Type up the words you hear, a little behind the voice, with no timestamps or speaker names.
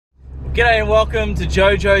G'day and welcome to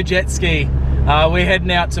JoeJoe Jet Ski. We're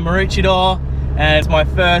heading out to Maroochydore and it's my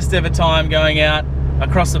first ever time going out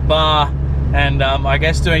across a bar and I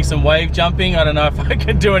guess doing some wave jumping. I don't know if I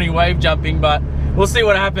can do any wave jumping, but we'll see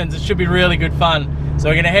what happens. It should be really good fun. So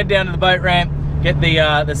we're going to head down to the boat ramp, get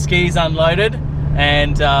the skis unloaded,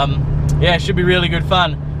 and yeah, it should be really good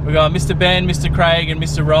fun. We've got Mr. Ben, Mr. Craig and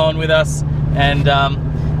Mr. Rowan with us, and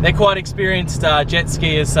they're quite experienced jet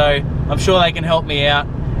skiers, so I'm sure they can help me out.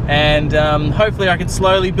 And hopefully I can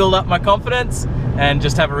slowly build up my confidence and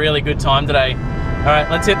just have a really good time today. All right,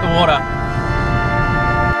 let's hit the water.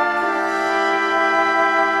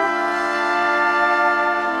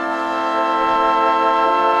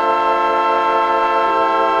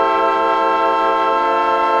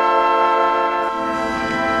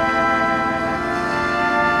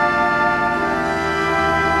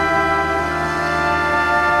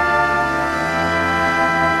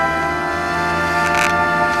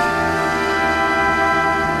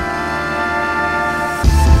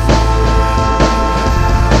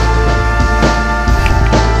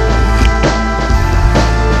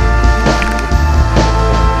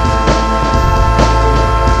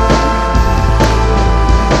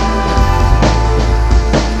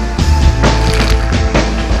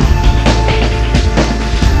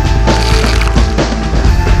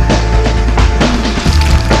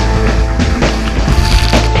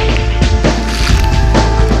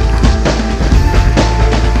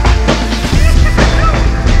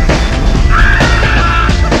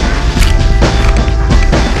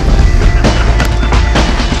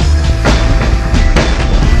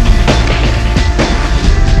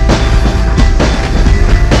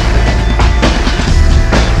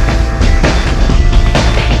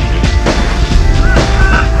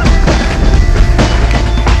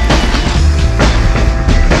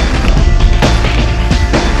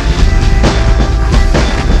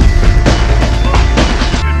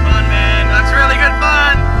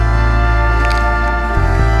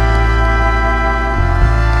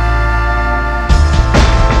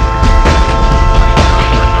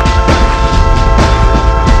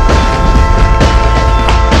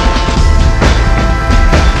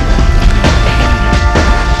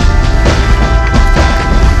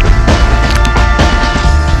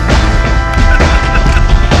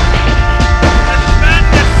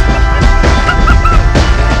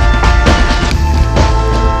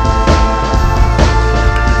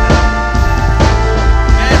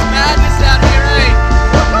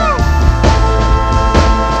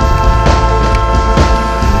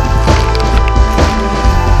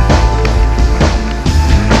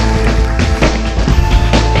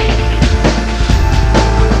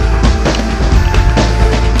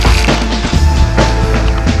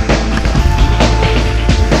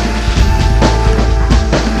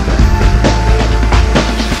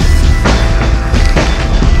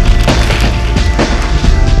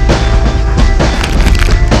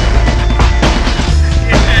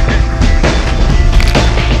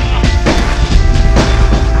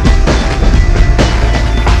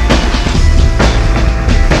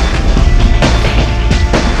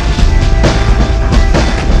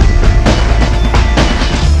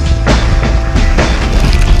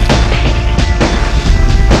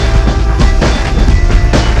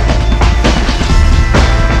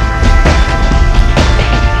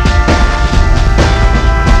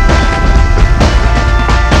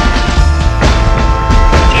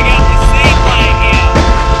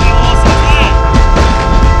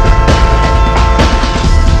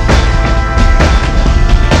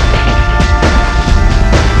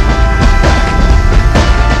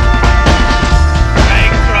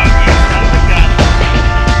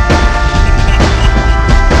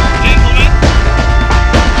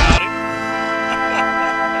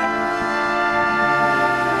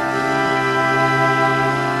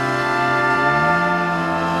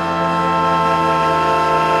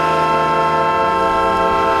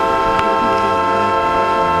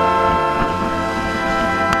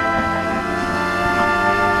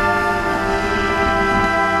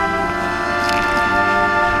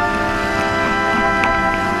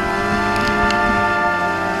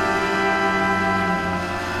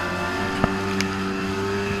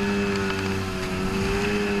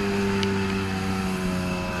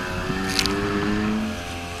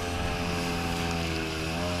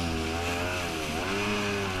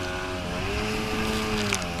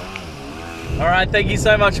 Alright, thank you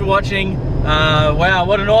so much for watching. Wow,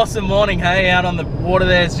 what an awesome morning, hey, out on the water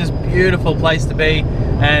there. It's just a beautiful place to be,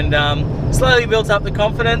 and slowly built up the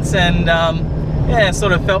confidence, and yeah,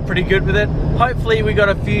 sort of felt pretty good with it. Hopefully we got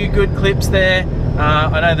a few good clips there.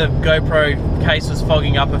 I know the GoPro case was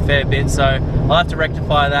fogging up a fair bit, so I'll have to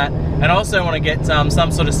rectify that. and I also want to get some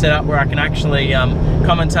sort of setup where I can actually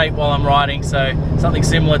commentate while I'm riding, so something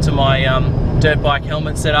similar to my dirt bike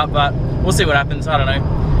helmet setup, but we'll see what happens, I don't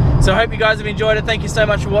know. So I hope you guys have enjoyed it. Thank you so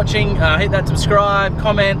much for watching. Hit that subscribe,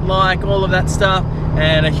 comment, like, all of that stuff,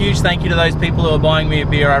 and a huge thank you to those people who are buying me a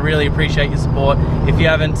beer. I really appreciate your support. If you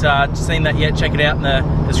haven't seen that yet, check it out in the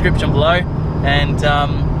description below, and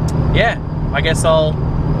yeah, I guess I'll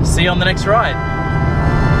see you on the next ride.